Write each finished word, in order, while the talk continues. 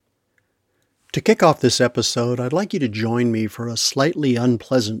To kick off this episode, I'd like you to join me for a slightly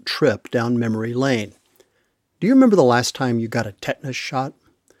unpleasant trip down memory lane. Do you remember the last time you got a tetanus shot?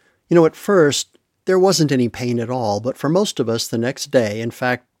 At first, there wasn't any pain at all, but for most of us the next day, in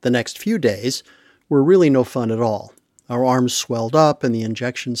fact, the next few days, were really no fun at all. Our arms swelled up and the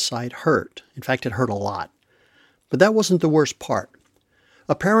injection site hurt. In fact, it hurt a lot. But that wasn't the worst part.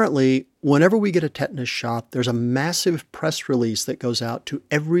 Apparently, whenever we get a tetanus shot, there's a massive press release that goes out to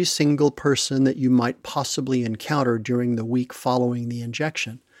every single person that you might possibly encounter during the week following the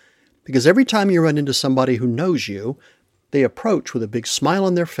injection. Because every time you run into somebody who knows you, they approach with a big smile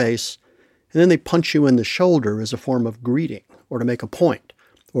on their face, and then they punch you in the shoulder as a form of greeting, or to make a point,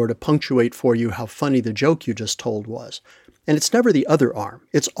 or to punctuate for you how funny the joke you just told was. And it's never the other arm.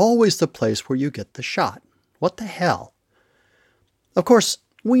 It's always the place where you get the shot. What the hell? Of course,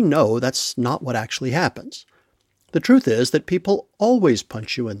 we know that's not what actually happens. The truth is that people always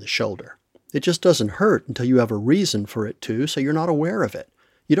punch you in the shoulder. It just doesn't hurt until you have a reason for it to, so you're not aware of it.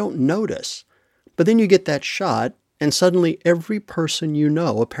 You don't notice. But then you get that shot, and suddenly every person you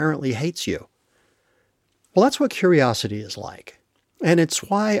know apparently hates you. Well, that's what curiosity is like. And it's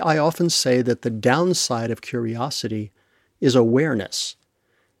why I often say that the downside of curiosity is awareness.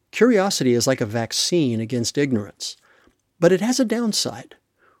 Curiosity is like a vaccine against ignorance. But it has a downside.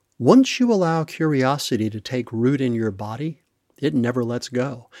 Once you allow curiosity to take root in your body, it never lets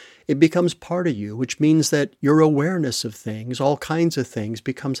go. It becomes part of you, which means that your awareness of things, all kinds of things,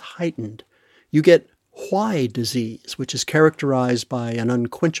 becomes heightened. You get why disease, which is characterized by an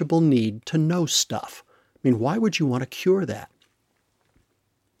unquenchable need to know stuff. Why would you want to cure that?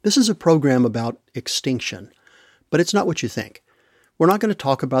 This is a program about extinction, but it's not what you think. We're not going to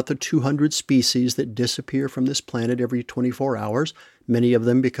talk about the 200 species that disappear from this planet every 24 hours, many of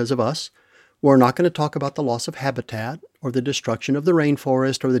them because of us. We're not going to talk about the loss of habitat, or the destruction of the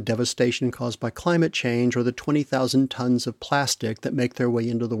rainforest, or the devastation caused by climate change, or the 20,000 tons of plastic that make their way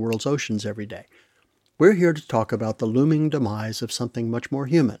into the world's oceans every day. We're here to talk about the looming demise of something much more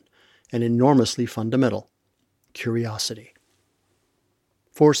human and enormously fundamental: curiosity.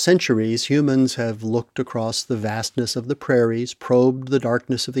 For centuries, humans have looked across the vastness of the prairies, probed the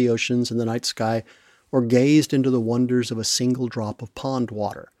darkness of the oceans and the night sky, or gazed into the wonders of a single drop of pond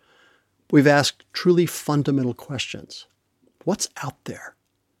water. We've asked truly fundamental questions. What's out there?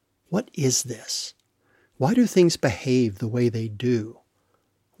 What is this? Why do things behave the way they do?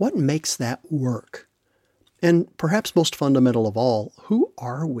 What makes that work? And perhaps most fundamental of all, who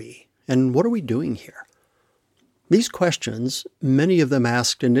are we? And what are we doing here? These questions, many of them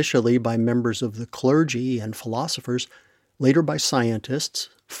asked initially by members of the clergy and philosophers, later by scientists,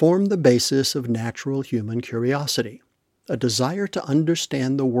 form the basis of natural human curiosity, a desire to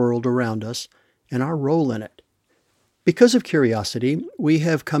understand the world around us and our role in it. Because of curiosity, we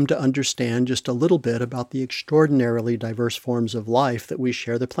have come to understand just a little bit about the extraordinarily diverse forms of life that we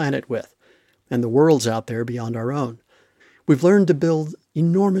share the planet with, and the worlds out there beyond our own. We've learned to build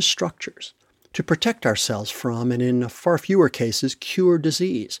enormous structures, to protect ourselves from, and in far fewer cases, cure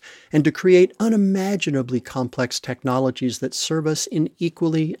disease, and to create unimaginably complex technologies that serve us in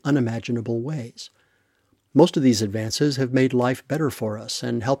equally unimaginable ways. Most of these advances have made life better for us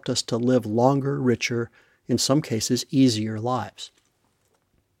and helped us to live longer, richer, in some cases easier lives.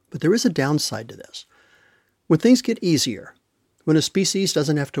 But there is a downside to this. When things get easier, when a species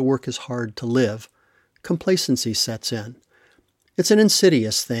doesn't have to work as hard to live, complacency sets in. It's an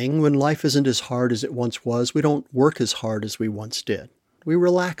insidious thing. When life isn't as hard as it once was, we don't work as hard as we once did. We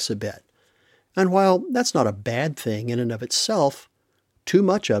relax a bit. And while that's not a bad thing in and of itself, too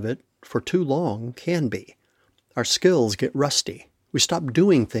much of it for too long can be. Our skills get rusty. We stop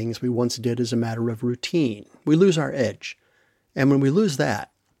doing things we once did as a matter of routine. We lose our edge. And when we lose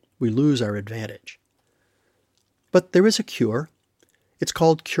that, we lose our advantage. But there is a cure. It's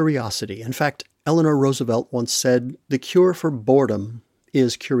called curiosity. In fact, Eleanor Roosevelt once said, "The cure for boredom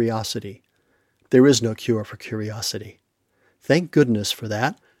is curiosity." There is no cure for curiosity. Thank goodness for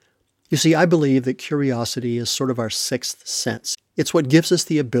that. You see, I believe that curiosity is sort of our sixth sense. It's what gives us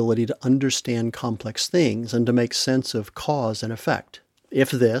the ability to understand complex things and to make sense of cause and effect. If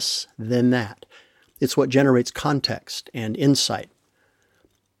this, then that. It's what generates context and insight.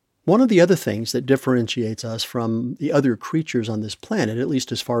 One of the other things that differentiates us from the other creatures on this planet, at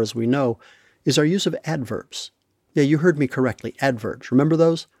least as far as we know, is our use of adverbs. Yeah, you heard me correctly, adverbs. Remember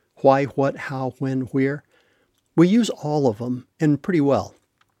those? Why, what, how, when, where? We use all of them, and pretty well.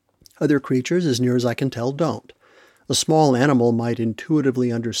 Other creatures, as near as I can tell, don't. A small animal might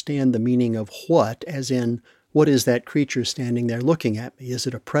intuitively understand the meaning of what, as in, what is that creature standing there looking at me? Is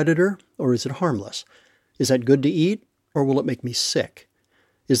it a predator, or is it harmless? Is that good to eat, or will it make me sick?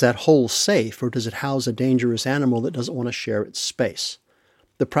 Is that hole safe, or does it house a dangerous animal that doesn't want to share its space?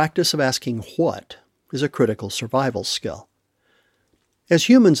 The practice of asking what is a critical survival skill. As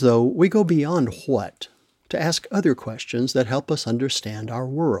humans, though, we go beyond what to ask other questions that help us understand our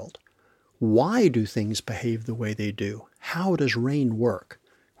world. Why do things behave the way they do? How does rain work?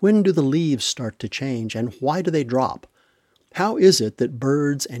 When do the leaves start to change, and why do they drop? How is it that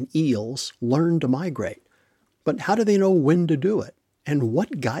birds and eels learn to migrate? But how do they know when to do it? And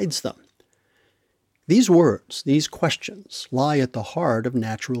what guides them? These words, these questions, lie at the heart of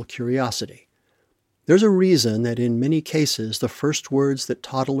natural curiosity. There's a reason that in many cases the first words that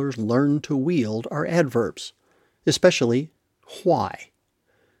toddlers learn to wield are adverbs, especially why.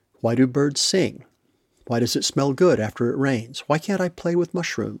 Why do birds sing? Why does it smell good after it rains? Why can't I play with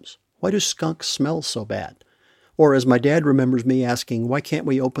mushrooms? Why do skunks smell so bad? Or as my dad remembers me asking, why can't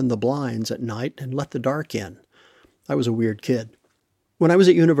we open the blinds at night and let the dark in? I was a weird kid. When I was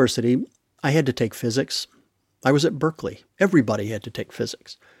at university, I had to take physics. I was at Berkeley. Everybody had to take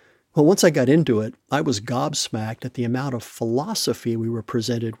physics. Well, once I got into it, I was gobsmacked at the amount of philosophy we were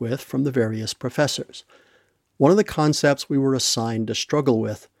presented with from the various professors. One of the concepts we were assigned to struggle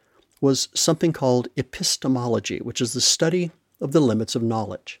with was something called epistemology, which is the study of the limits of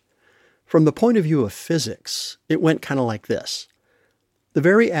knowledge. From the point of view of physics, it went kind of like this. The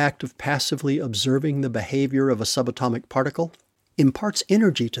very act of passively observing the behavior of a subatomic particle imparts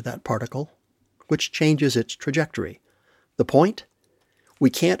energy to that particle, which changes its trajectory. The point? We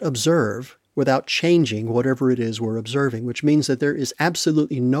can't observe without changing whatever it is we're observing, which means that there is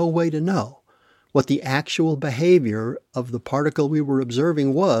absolutely no way to know what the actual behavior of the particle we were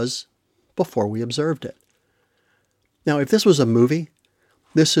observing was before we observed it. Now, if this was a movie,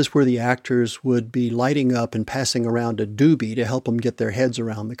 this is where the actors would be lighting up and passing around a doobie to help them get their heads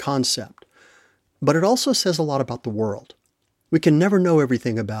around the concept. But it also says a lot about the world. We can never know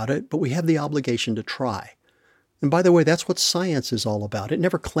everything about it, but we have the obligation to try. And by the way, that's what science is all about. It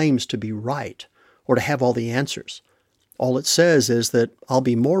never claims to be right or to have all the answers. All it says is that I'll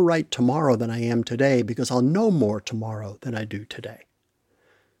be more right tomorrow than I am today because I'll know more tomorrow than I do today.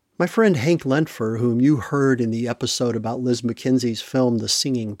 My friend Hank Lentfer, whom you heard in the episode about Liz McKenzie's film The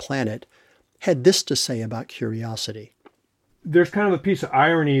Singing Planet, had this to say about curiosity. There's kind of a piece of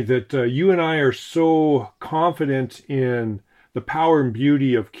irony that you and I are so confident in the power and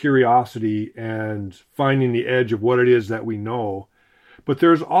beauty of curiosity and finding the edge of what it is that we know. But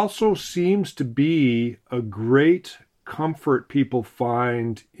there's also seems to be a great comfort people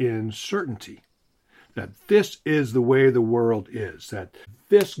find in certainty. That this is the way the world is. That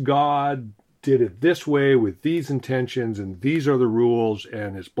this God did it this way with these intentions and these are the rules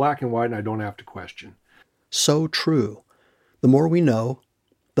and it's black and white and I don't have to question. So true. The more we know,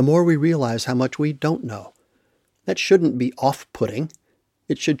 the more we realize how much we don't know. That shouldn't be off-putting.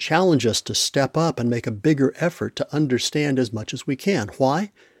 It should challenge us to step up and make a bigger effort to understand as much as we can.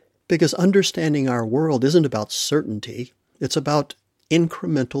 Why? Because understanding our world isn't about certainty. It's about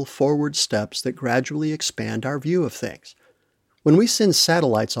incremental forward steps that gradually expand our view of things. When we send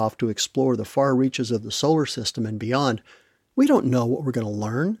satellites off to explore the far reaches of the solar system and beyond, we don't know what we're going to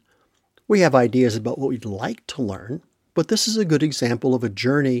learn. We have ideas about what we'd like to learn, but this is a good example of a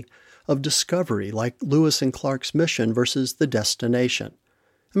journey of discovery, like Lewis and Clark's mission versus the destination.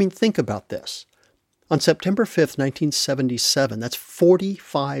 I mean, think about this. On September 5th, 1977, that's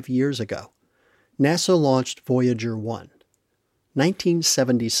 45 years ago, NASA launched Voyager 1.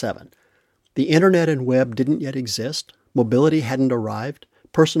 1977. The internet and web didn't yet exist. Mobility hadn't arrived.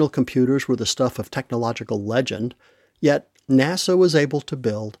 Personal computers were the stuff of technological legend. Yet NASA was able to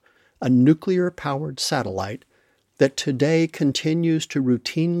build a nuclear-powered satellite that today continues to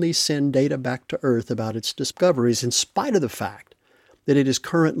routinely send data back to Earth about its discoveries in spite of the fact that it is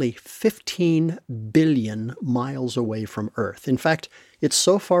currently 15 billion miles away from Earth. In fact, it's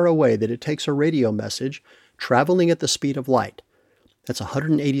so far away that it takes a radio message traveling at the speed of light. That's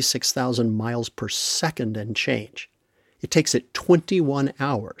 186,000 miles per second and change. It takes it 21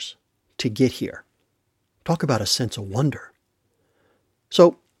 hours to get here. Talk about a sense of wonder.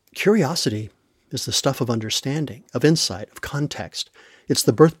 So, curiosity is the stuff of understanding, of insight, of context. It's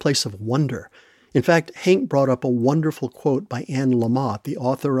the birthplace of wonder. In fact, Hank brought up a wonderful quote by Anne Lamott, the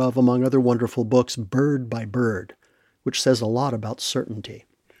author of, among other wonderful books, Bird by Bird, which says a lot about certainty.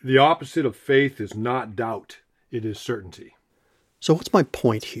 The opposite of faith is not doubt, it is certainty. So what's my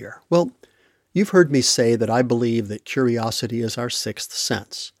point here? Well, you've heard me say that I believe that curiosity is our sixth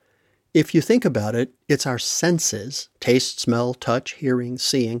sense. If you think about it, it's our senses, taste, smell, touch, hearing,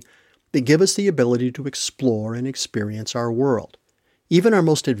 seeing, that give us the ability to explore and experience our world. Even our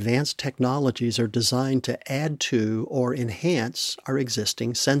most advanced technologies are designed to add to or enhance our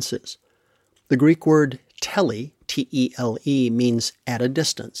existing senses. The Greek word tele, T-E-L-E, means at a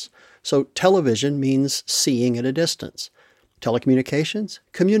distance. So television means seeing at a distance. Telecommunications,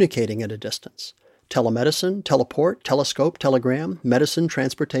 communicating at a distance. Telemedicine, teleport, telescope, telegram, medicine,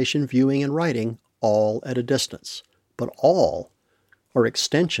 transportation, viewing, and writing, all at a distance. But all are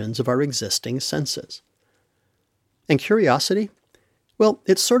extensions of our existing senses. And curiosity? Well,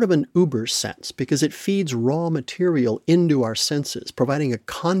 it's sort of an uber sense because it feeds raw material into our senses, providing a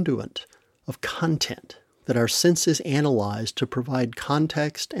conduit of content that our senses analyze to provide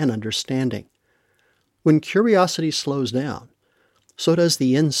context and understanding. When curiosity slows down, so does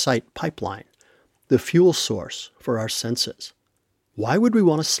the insight pipeline, the fuel source for our senses. Why would we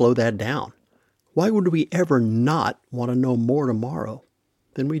want to slow that down? Why would we ever not want to know more tomorrow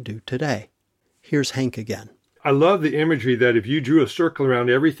than we do today? Here's Hank again. I love the imagery that if you drew a circle around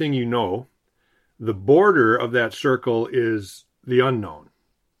everything you know, the border of that circle is the unknown.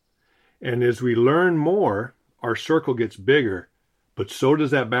 And as we learn more, our circle gets bigger, but so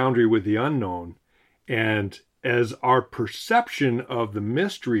does that boundary with the unknown. And as our perception of the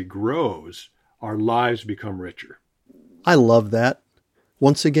mystery grows, our lives become richer. I love that.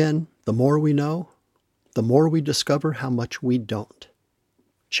 Once again, the more we know, the more we discover how much we don't.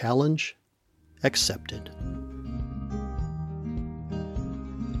 Challenge accepted.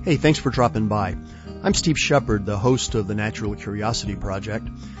 Hey, thanks for dropping by. I'm Steve Shepard, the host of the Natural Curiosity Project,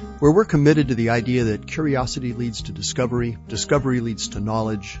 where we're committed to the idea that curiosity leads to discovery, discovery leads to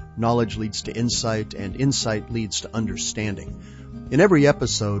knowledge, knowledge leads to insight, and insight leads to understanding. In every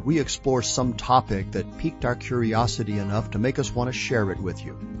episode, we explore some topic that piqued our curiosity enough to make us want to share it with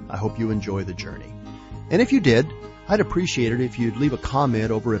you. I hope you enjoy the journey. And if you did, I'd appreciate it if you'd leave a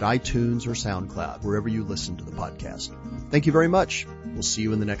comment over at iTunes or SoundCloud, wherever you listen to the podcast. Thank you very much. We'll see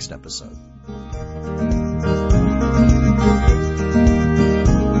you in the next episode.